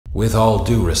With all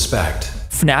due respect,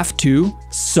 FNAF 2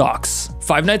 sucks.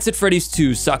 Five Nights at Freddy's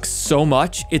 2 sucks so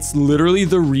much, it's literally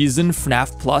the reason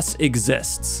FNAF Plus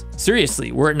exists.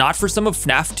 Seriously, were it not for some of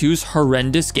FNAF 2's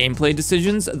horrendous gameplay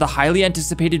decisions, the highly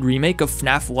anticipated remake of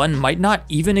FNAF 1 might not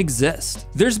even exist.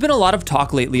 There's been a lot of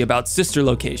talk lately about Sister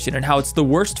Location and how it's the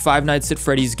worst Five Nights at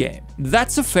Freddy's game.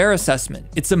 That's a fair assessment.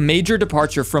 It's a major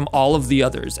departure from all of the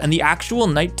others, and the actual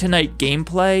night-to-night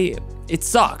gameplay, it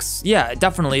sucks. Yeah,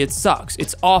 definitely it sucks.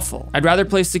 It's awful. I'd rather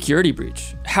play Security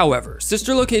Breach. However,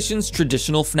 Sister Location's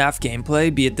traditional FNAF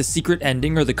gameplay, be it the secret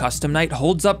ending or the custom night,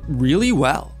 holds up really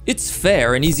well. It's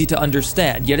fair and easy to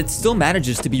understand, yet it still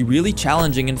manages to be really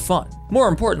challenging and fun. More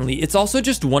importantly, it's also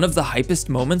just one of the hypest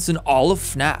moments in all of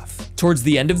FNAF. Towards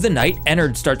the end of the night,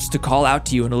 Ennard starts to call out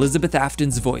to you in Elizabeth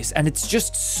Afton's voice, and it's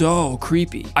just so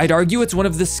creepy. I'd argue it's one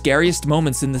of the scariest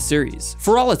moments in the series.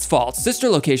 For all its faults, Sister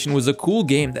Location was a cool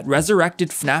game that resurrected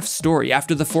FNAF's story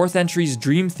after the fourth entry's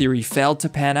dream theory failed to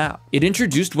pan out. It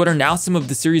introduced what are now some of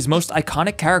the series' most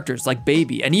iconic characters like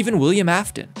Baby and even William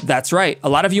Afton. That's right, a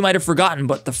lot of you might have forgotten,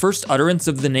 but the first utterance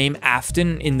of the name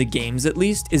Afton, in the games at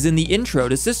least, is in the intro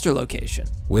to Sister Location.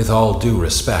 with all due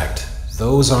respect,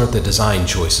 those aren't the design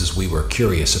choices we were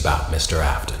curious about, Mr.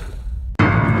 Afton.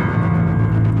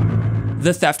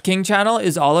 The Theft King channel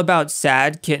is all about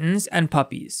sad kittens and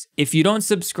puppies. If you don't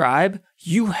subscribe,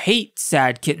 you hate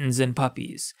sad kittens and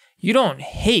puppies. You don't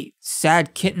hate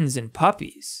sad kittens and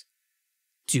puppies.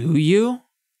 Do you?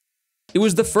 It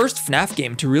was the first FNAF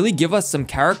game to really give us some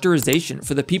characterization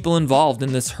for the people involved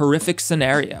in this horrific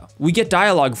scenario. We get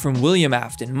dialogue from William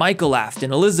Afton, Michael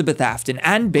Afton, Elizabeth Afton,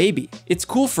 and Baby. It's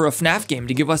cool for a FNAF game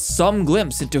to give us some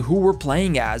glimpse into who we're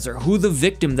playing as or who the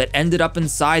victim that ended up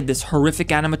inside this horrific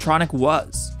animatronic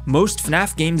was. Most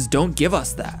FNAF games don't give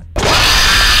us that.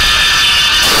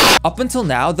 Up until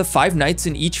now, the Five Nights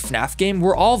in each FNAF game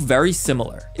were all very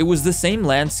similar. It was the same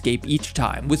landscape each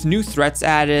time, with new threats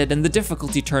added and the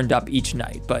difficulty turned up each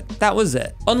night, but that was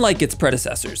it. Unlike its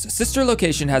predecessors, Sister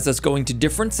Location has us going to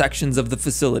different sections of the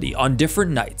facility on different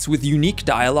nights with unique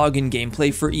dialogue and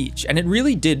gameplay for each, and it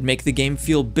really did make the game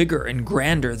feel bigger and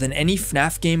grander than any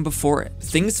FNAF game before it.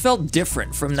 Things felt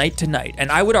different from night to night,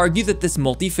 and I would argue that this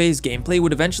multi-phase gameplay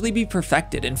would eventually be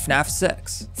perfected in FNAF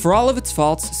 6. For all of its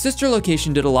faults, Sister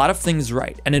Location did a lot of things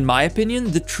right, and in my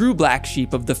opinion, the true black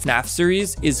sheep of the FNAF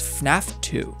series is FNAF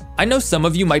 2. I know some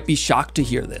of you might be shocked to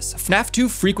hear this. FNAF 2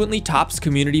 frequently tops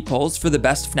community polls for the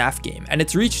best FNAF game, and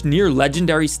it's reached near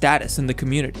legendary status in the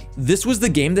community. This was the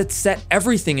game that set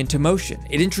everything into motion.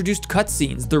 It introduced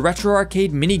cutscenes, the retro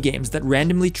arcade minigames that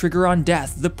randomly trigger on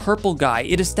death, the purple guy.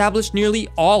 It established nearly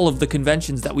all of the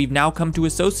conventions that we've now come to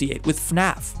associate with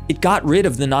FNAF. It got rid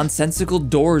of the nonsensical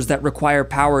doors that require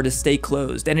power to stay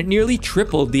closed, and it nearly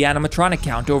tripled the animatronic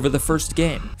count over the first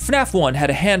game. FNAF 1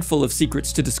 had a handful of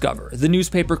secrets to discover, the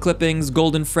newspaper clippings,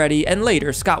 Golden Freddy, and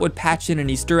later Scott would patch in an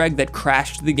Easter egg that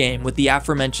crashed the game with the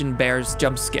aforementioned bear's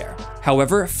jump scare.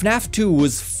 However, FNAF 2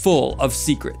 was full of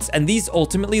secrets, and these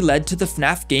ultimately led to the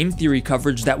FNAF game theory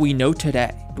coverage that we know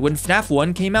today. When FNAF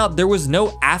 1 came out, there was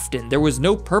no Afton, there was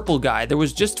no purple guy, there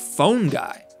was just phone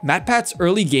guy. MatPat's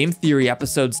early game theory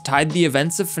episodes tied the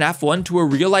events of FNAF 1 to a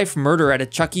real-life murder at a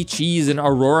Chuck E. Cheese in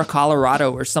Aurora,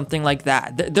 Colorado or something like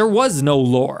that. There was no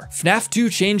lore. FNAF 2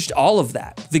 changed all of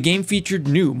that. The game featured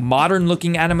new,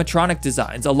 modern-looking animatronic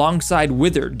designs alongside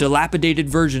withered, dilapidated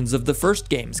versions of the first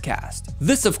game's cast.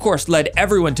 This, of course, led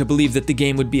everyone to believe that the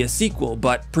game would be a sequel,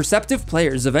 but perceptive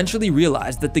players eventually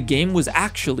realized that the game was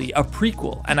actually a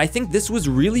prequel, and I think this was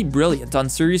really brilliant on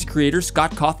series creator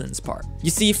Scott Cawthon's part.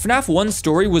 You see, FNAF 1's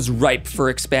story was ripe for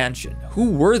expansion.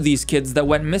 Who were these kids that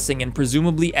went missing and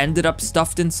presumably ended up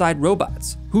stuffed inside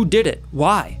robots? Who did it?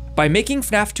 Why? By making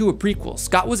FNAF 2 a prequel,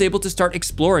 Scott was able to start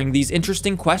exploring these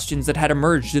interesting questions that had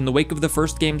emerged in the wake of the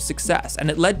first game's success, and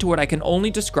it led to what I can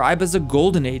only describe as a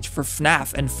golden age for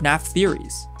FNAF and FNAF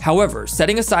theories. However,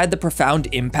 setting aside the profound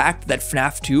impact that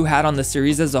FNAF 2 had on the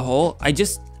series as a whole, I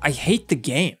hate the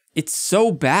game. It's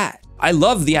so bad. I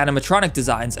love the animatronic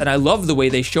designs, and I love the way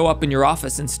they show up in your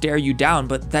office and stare you down,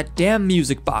 but that damn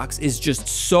music box is just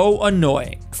so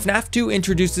annoying. FNAF 2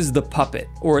 introduces the puppet,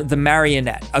 or the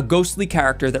marionette, a ghostly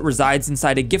character that resides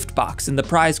inside a gift box in the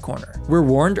prize corner. We're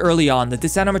warned early on that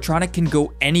this animatronic can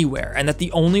go anywhere, and that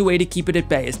the only way to keep it at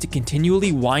bay is to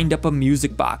continually wind up a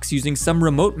music box using some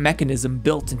remote mechanism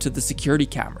built into the security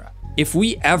camera. If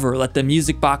we ever let the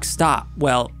music box stop,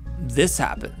 well, this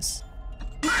happens.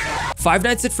 Five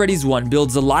Nights at Freddy's 1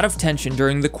 builds a lot of tension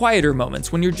during the quieter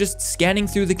moments when you're just scanning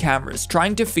through the cameras,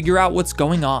 trying to figure out what's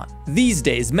going on. These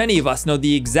days, many of us know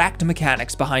the exact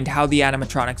mechanics behind how the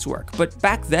animatronics work, but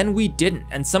back then we didn't,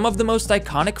 and some of the most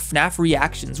iconic FNAF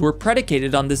reactions were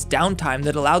predicated on this downtime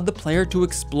that allowed the player to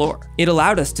explore. It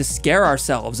allowed us to scare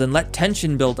ourselves and let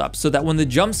tension build up so that when the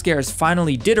jump scares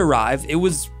finally did arrive, it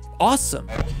was awesome.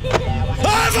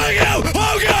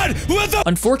 Oh god! What the?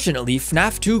 Unfortunately,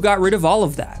 FNAF 2 got rid of all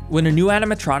of that. When a new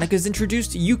animatronic is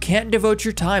introduced, you can't devote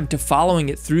your time to following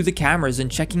it through the cameras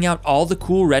and checking out all the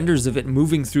cool renders of it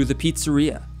moving through the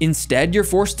pizzeria. Instead, you're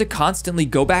forced to constantly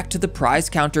go back to the prize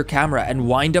counter camera and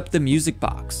wind up the music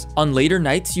box. On later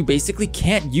nights, you basically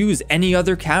can't use any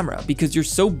other camera because you're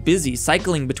so busy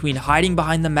cycling between hiding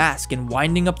behind the mask and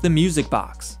winding up the music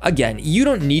box. Again, you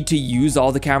don't need to use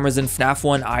all the cameras in FNAF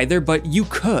 1 either, but you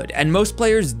could, and most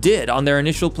players did on their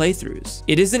initial playthroughs.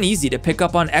 It isn't easy to pick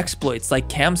up on exploits like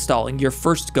cam stalling your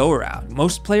first go around.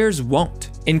 Most players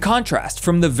won't. In contrast,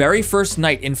 from the very first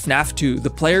night in FNAF 2, the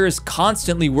player is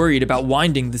constantly worried about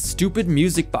winding the stupid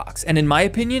music box, and in my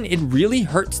opinion, it really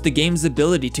hurts the game's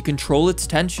ability to control its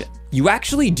tension. You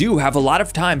actually do have a lot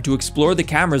of time to explore the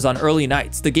cameras on early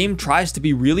nights. The game tries to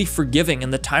be really forgiving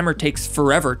and the timer takes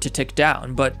forever to tick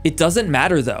down, but it doesn't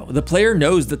matter though. The player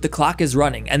knows that the clock is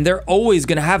running and they're always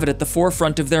gonna have it at the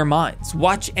forefront of their minds.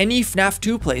 Watch any FNAF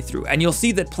 2 playthrough and you'll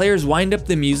see that players wind up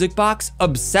the music box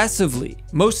obsessively.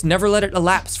 Most never let it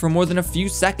elapse for more than a few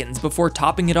seconds before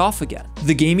topping it off again.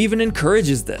 The game even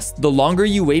encourages this. The longer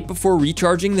you wait before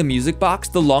recharging the music box,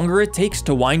 the longer it takes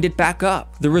to wind it back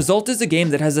up. The result is a game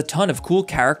that has a ton of cool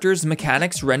characters,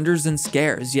 mechanics, renders, and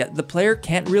scares, yet the player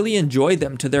can't really enjoy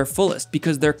them to their fullest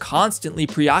because they're constantly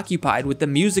preoccupied with the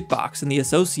music box and the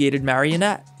associated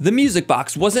marionette. The music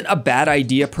box wasn't a bad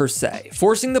idea per se.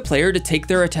 Forcing the player to take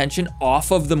their attention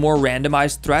off of the more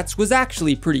randomized threats was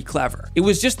actually pretty clever. It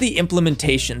was just the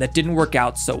implementation that didn't work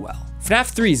out so well.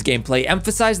 FNAF 3's gameplay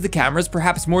emphasized the cameras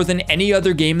perhaps more than any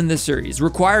other game in the series,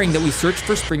 requiring that we search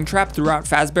for Springtrap throughout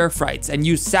Fazbear Frights and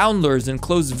use sound lures and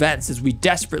closed vents as we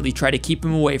desperately try to keep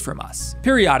him away from us.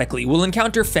 Periodically, we'll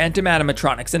encounter phantom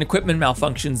animatronics and equipment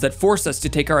malfunctions that force us to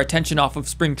take our attention off of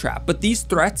Springtrap, but these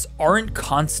threats aren't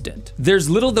constant. There's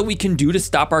little that we can do to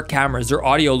stop our cameras or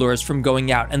audio lures from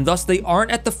going out, and thus they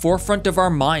aren't at the forefront of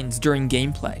our minds during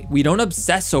gameplay. We don't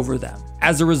obsess over them.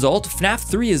 As a result, FNAF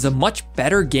 3 is a much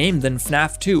better game than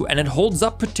FNAF 2, and it holds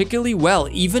up particularly well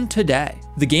even today.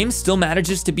 The game still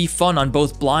manages to be fun on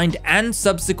both blind and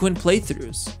subsequent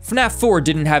playthroughs. FNAF 4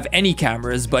 didn't have any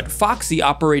cameras, but Foxy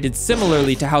operated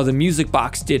similarly to how the music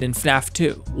box did in FNAF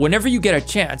 2. Whenever you get a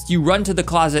chance, you run to the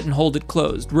closet and hold it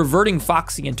closed, reverting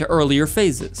Foxy into earlier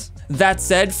phases. That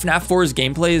said, FNAF 4's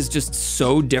gameplay is just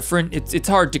so different, it's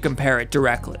hard to compare it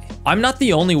directly. I'm not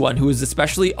the only one who is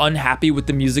especially unhappy with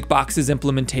the music box's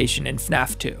implementation in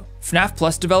FNAF 2. FNAF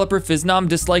Plus developer FNAF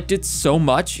disliked it so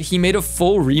much, he made a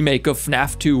full remake of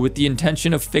FNAF 2 with the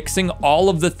intention of fixing all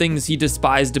of the things he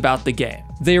despised about the game.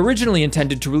 They originally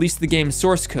intended to release the game's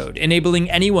source code, enabling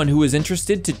anyone who was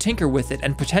interested to tinker with it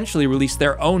and potentially release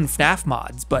their own FNAF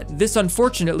mods, but this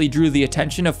unfortunately drew the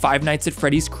attention of Five Nights at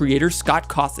Freddy's creator Scott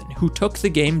Cawthon, who took the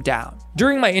game down.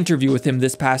 During my interview with him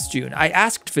this past June, I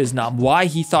asked FNAF why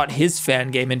he thought his fan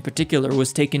game in particular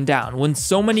was taken down when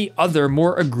so many other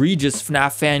more egregious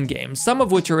FNAF fan games, some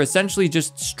of which are essentially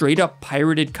just straight up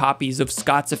pirated copies of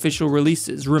Scott's official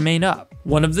releases, remain up.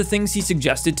 One of the things he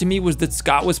suggested to me was that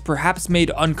Scott was perhaps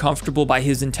made uncomfortable by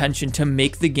his intention to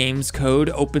make the game's code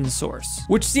open source,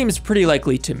 which seems pretty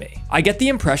likely to me. I get the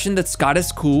impression that Scott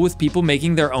is cool with people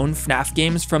making their own FNAF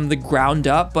games from the ground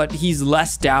up, but he's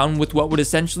less down with what would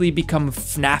essentially become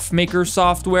FNAF Maker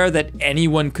software that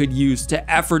anyone could use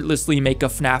to effortlessly make a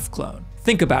FNAF clone.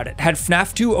 Think about it, had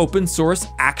FNAF 2 open source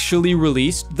actually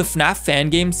released, the FNAF fan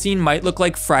game scene might look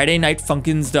like Friday Night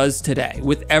Funkins does today,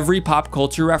 with every pop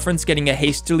culture reference getting a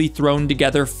hastily thrown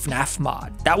together FNAF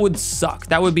mod. That would suck,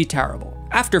 that would be terrible.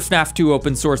 After FNAF 2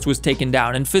 open source was taken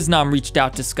down and FNAF reached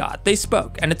out to Scott, they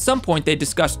spoke, and at some point they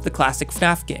discussed the classic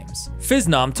FNAF games.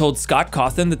 FNAF told Scott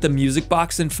Cawthon that the music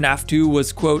box in FNAF 2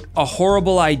 was, quote, a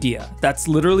horrible idea. That's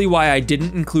literally why I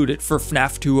didn't include it for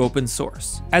FNAF 2 open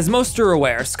source. As most are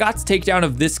aware, Scott's takedown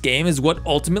of this game is what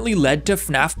ultimately led to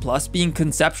FNAF Plus being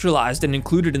conceptualized and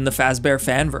included in the Fazbear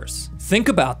fanverse. Think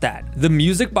about that. The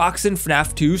music box in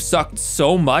FNAF 2 sucked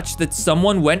so much that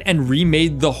someone went and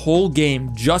remade the whole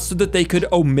game just so that they could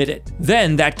omit it.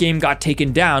 Then that game got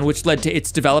taken down, which led to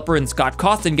its developer and Scott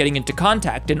Cawthon getting into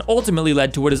contact and ultimately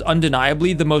led to what is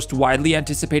undeniably the most widely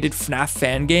anticipated FNAF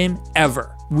fan game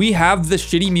ever. We have the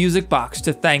shitty music box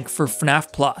to thank for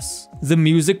FNAF Plus. The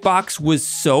music box was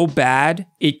so bad,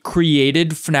 it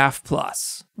created FNAF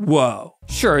Plus. Whoa.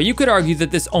 Sure, you could argue that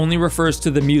this only refers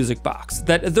to the music box,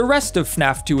 that the rest of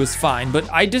FNAF 2 is fine,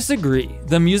 but I disagree.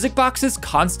 The music box is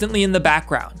constantly in the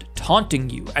background, taunting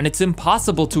you, and it's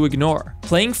impossible to ignore.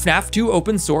 Playing FNAF 2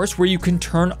 open source where you can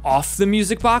turn off the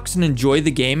music box and enjoy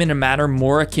the game in a manner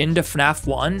more akin to FNAF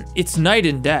 1, it's night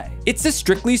and day. It's a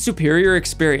strictly superior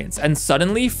experience, and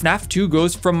suddenly FNAF 2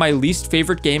 goes from my least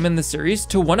favorite game in the series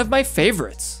to one of my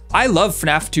favorites. I love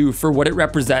FNAF 2 for what it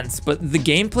represents, but the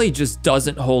gameplay just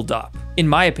doesn't hold up. In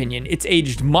my opinion, it's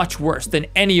aged much worse than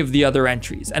any of the other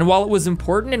entries, and while it was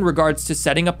important in regards to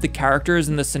setting up the characters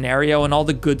and the scenario and all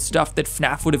the good stuff that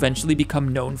FNAF would eventually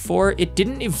become known for, it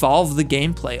didn't evolve the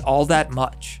gameplay all that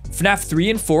much. FNAF 3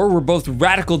 and 4 were both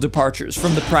radical departures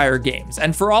from the prior games,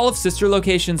 and for all of Sister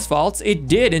Location's faults, it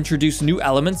did introduce new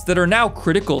elements that are now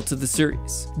critical to the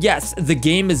series. Yes, the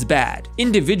game is bad.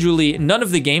 Individually, none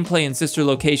of the gameplay in Sister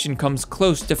Location comes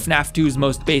close to FNAF 2's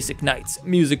most basic nights,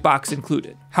 music box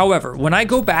included. However, when I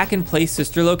go back and play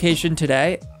Sister Location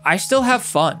today, I still have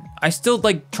fun. I still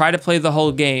try to play the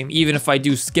whole game, even if I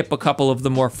do skip a couple of the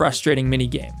more frustrating mini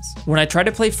games. When I try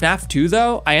to play FNAF 2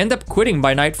 though, I end up quitting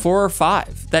by night 4 or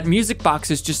 5. That music box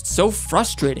is just so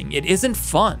frustrating, it isn't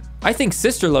fun. I think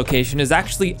Sister Location is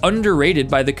actually underrated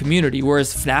by the community,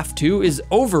 whereas FNAF 2 is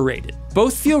overrated.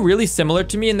 Both feel really similar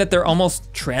to me in that they're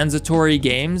almost transitory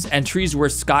games, entries where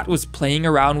Scott was playing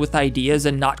around with ideas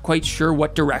and not quite sure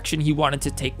what direction he wanted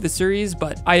to take the series,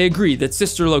 but I agree that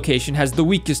Sister Location has the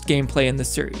weakest gameplay in the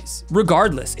series.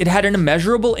 Regardless, it had an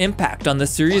immeasurable impact on the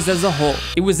series as a whole.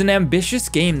 It was an ambitious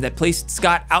game that placed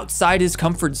Scott outside his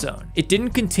comfort zone. It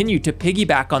didn't continue to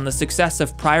piggyback on the success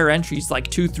of prior entries like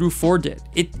 2 through 4 did.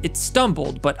 It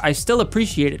stumbled, but I still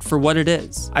appreciate it for what it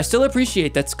is. I still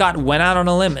appreciate that Scott went out on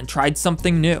a limb and tried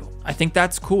something new. I think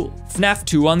that's cool. FNAF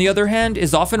 2, on the other hand,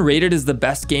 is often rated as the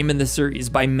best game in the series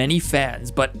by many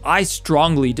fans, but I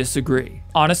strongly disagree.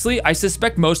 Honestly, I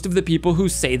suspect most of the people who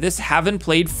say this haven't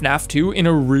played FNAF 2 in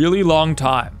a really long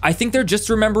time. I think they're just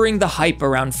remembering the hype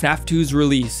around FNAF 2's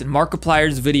release and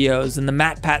Markiplier's videos and the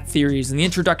MatPat theories and the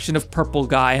introduction of Purple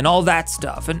Guy and all that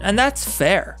stuff, and that's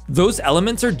fair. Those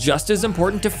elements are just as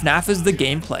important to FNAF as the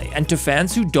gameplay, and to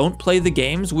fans who don't play the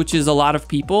games, which is a lot of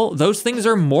people, those things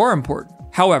are more important.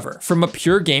 However, from a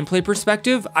pure gameplay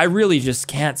perspective, I really just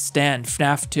can't stand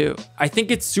FNAF 2. I think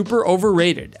it's super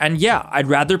overrated, and yeah, I'd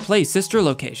rather play Sister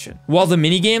Location. While the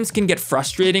minigames can get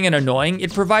frustrating and annoying,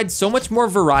 it provides so much more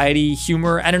variety,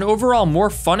 humor, and an overall more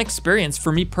fun experience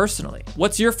for me personally.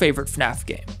 What's your favorite FNAF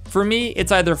game? For me,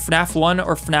 it's either FNAF 1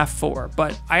 or FNAF 4,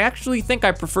 but I actually think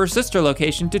I prefer Sister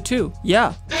Location to 2.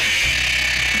 Yeah.